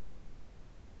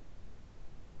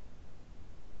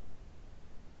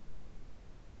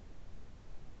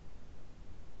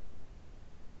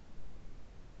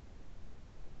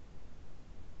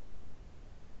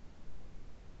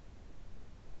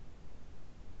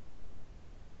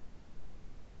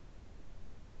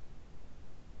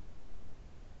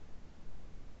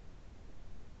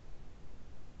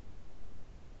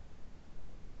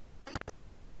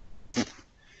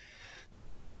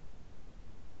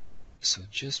 So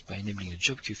just by enabling a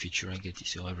job queue feature, I get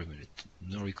this error every minute.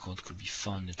 No record could be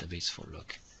found in database for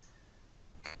lock.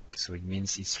 So it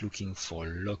means it's looking for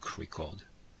lock record,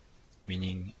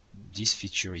 meaning this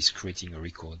feature is creating a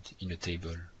record in a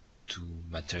table to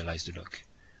materialize the lock.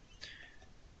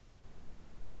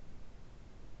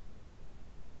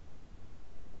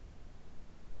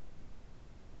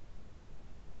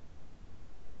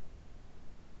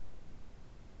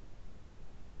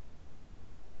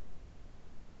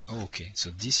 Okay, so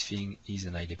this thing is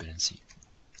an high dependency,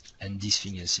 and this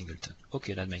thing is a singleton.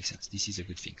 Okay, that makes sense. This is a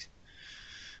good thing.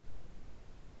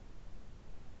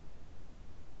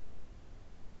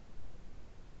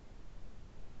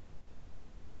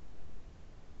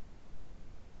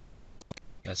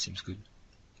 That seems good.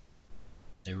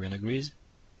 Everyone agrees?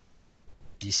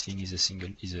 This thing is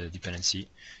a dependency.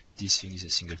 This thing is a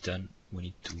singleton. We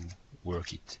need to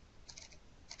work it.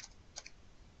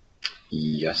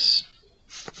 Yes.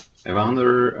 I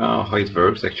wonder how it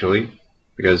works actually,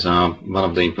 because one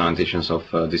of the implementations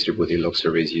of distributed log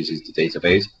service uses the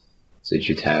database, so it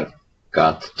should have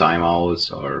got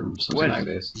timeouts or something like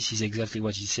this. This is exactly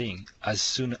what he's saying. As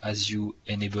soon as you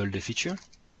enable the feature,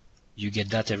 you get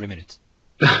that every minute.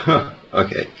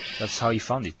 Okay. That's how he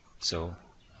found it. So,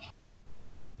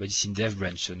 but it's in dev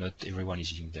branch, so not everyone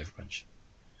is using dev branch.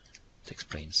 It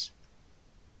explains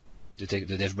the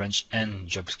dev branch and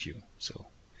jobs queue. So,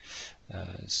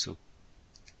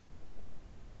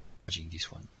 using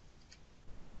this one.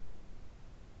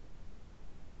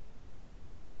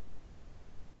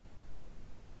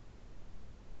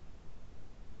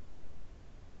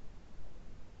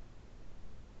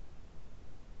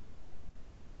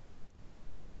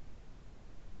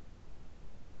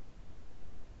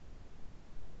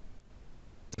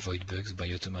 Avoid bugs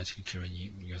by automatically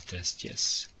running your test,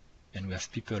 yes. And we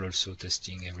have people also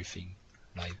testing everything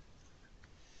live.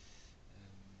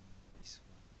 This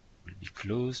one will be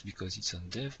closed because it's on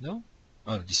dev, no?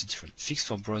 Oh, this is different. Fixed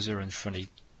for browser and friendly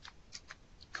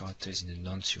characters in the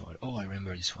non-URL. Oh, I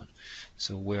remember this one.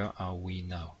 So where are we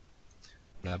now?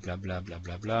 Blah, blah, blah, blah,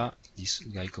 blah, blah. This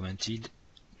guy commented,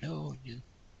 no.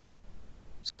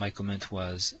 So my comment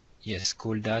was, yes,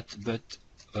 call that, but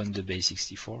on the base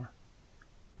 64.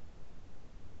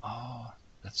 Oh,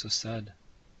 that's so sad.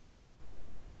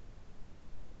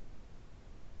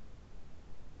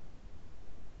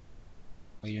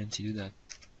 Why didn't he do that?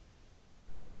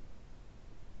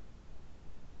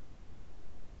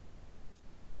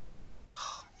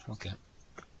 Okay.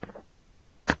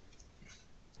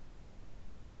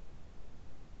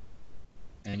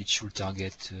 And it should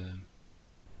target.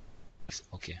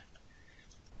 Okay.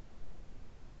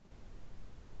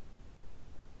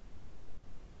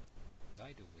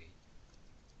 By the way,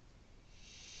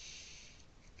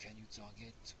 can you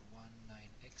target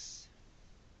 19x?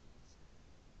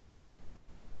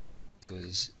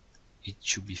 Because it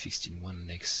should be fixed in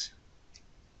 1x.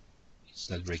 It's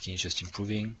not breaking, it's just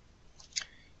improving.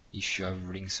 If you have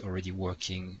links already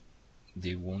working,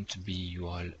 they won't be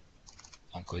URL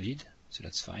encoded, so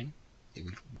that's fine. They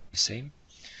will be the same.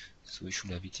 So we should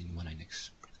have it in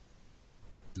 19x.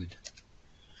 Good.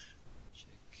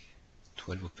 Check.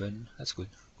 12 open, that's good.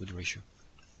 Good ratio.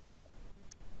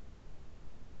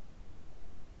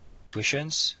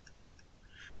 Questions?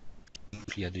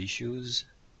 Clear the issues.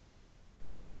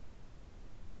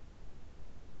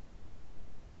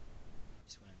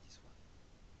 This one and this one.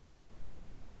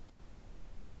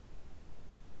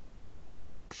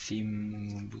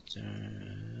 Theme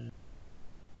button.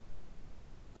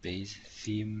 Base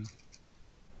theme.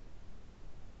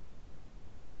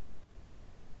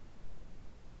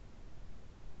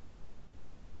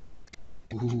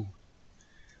 Ooh.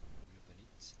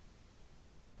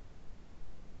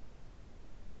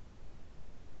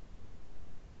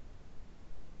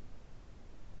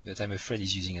 But I'm afraid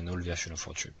he's using an old version of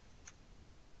Brochard.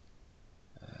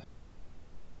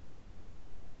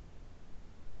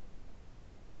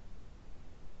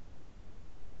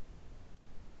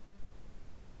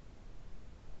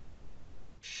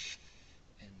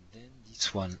 And then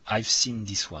this one, I've seen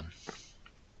this one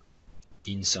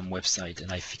in some website,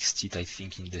 and I fixed it, I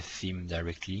think, in the theme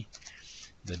directly,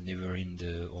 but never in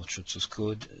the Orchard source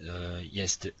code.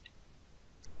 Yes, the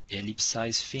ellipse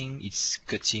size thing, it's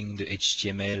cutting the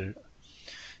HTML.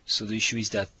 So the issue is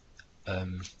that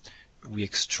we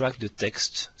extract the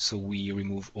text, so we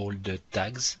remove all the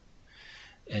tags,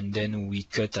 and then we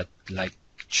cut at like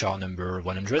char number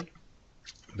 100,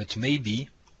 but maybe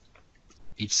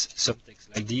it's subtext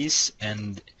like this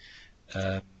and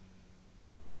an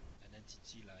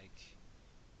entity like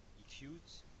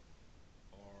eqt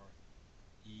or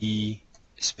e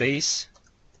space,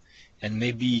 and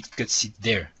maybe it cuts it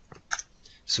there.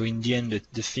 So in the end,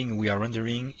 the thing we are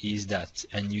rendering is that,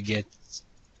 and you get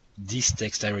this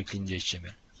text directly in the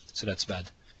HTML. So that's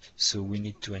bad. So we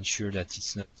need to ensure that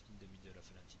it's not in the middle of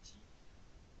an entity,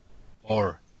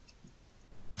 or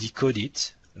decode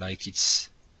it like it's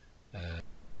eqt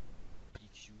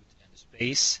and a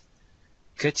space,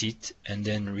 cut it, and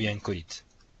then re-encode it.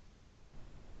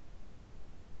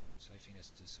 So I think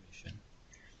that's the solution.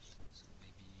 So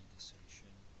maybe the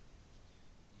solution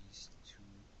is to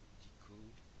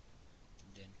decode,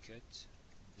 then cut,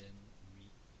 then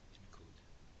re-encode.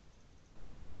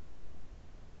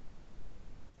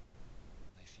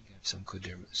 I think I have some code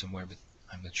there somewhere, but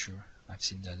I'm not sure. I've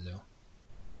seen that though.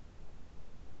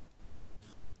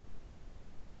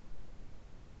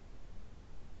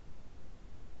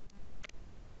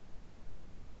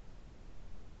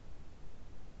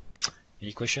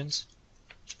 Any questions?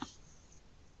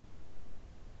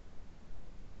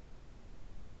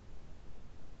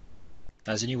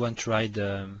 Has anyone tried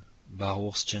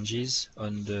Barreau's changes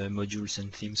on the modules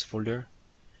and themes folder?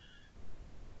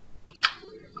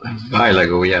 A while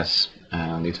ago, yes,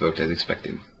 and it worked as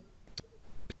expected.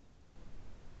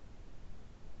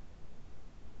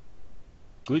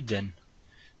 Good then.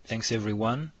 Thanks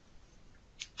everyone.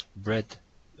 Brett,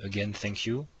 again, thank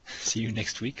you. See you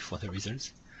next week for the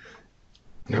results.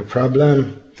 No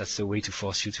problem. That's the way to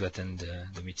force you to attend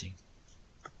the meeting.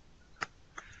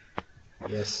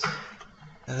 Yes.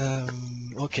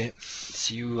 Okay.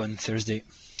 See you on Thursday.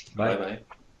 Bye.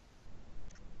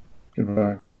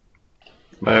 Goodbye.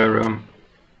 Bye, everyone.